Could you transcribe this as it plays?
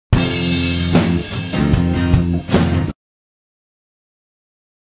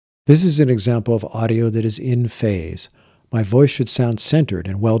This is an example of audio that is in phase. My voice should sound centered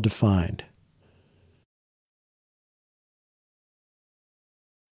and well defined.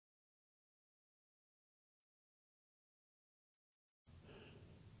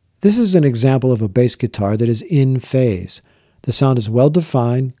 This is an example of a bass guitar that is in phase. The sound is well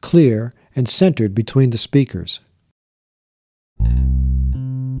defined, clear, and centered between the speakers.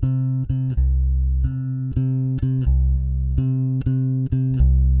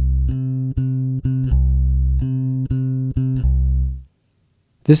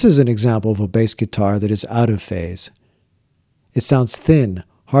 This is an example of a bass guitar that is out of phase. It sounds thin,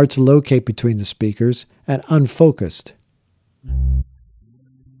 hard to locate between the speakers, and unfocused.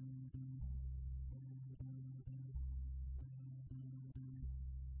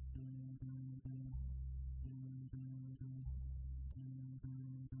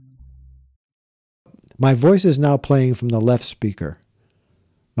 My voice is now playing from the left speaker.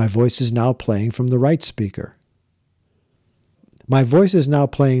 My voice is now playing from the right speaker. My voice is now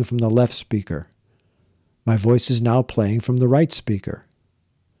playing from the left speaker. My voice is now playing from the right speaker.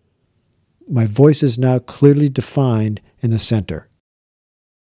 My voice is now clearly defined in the center.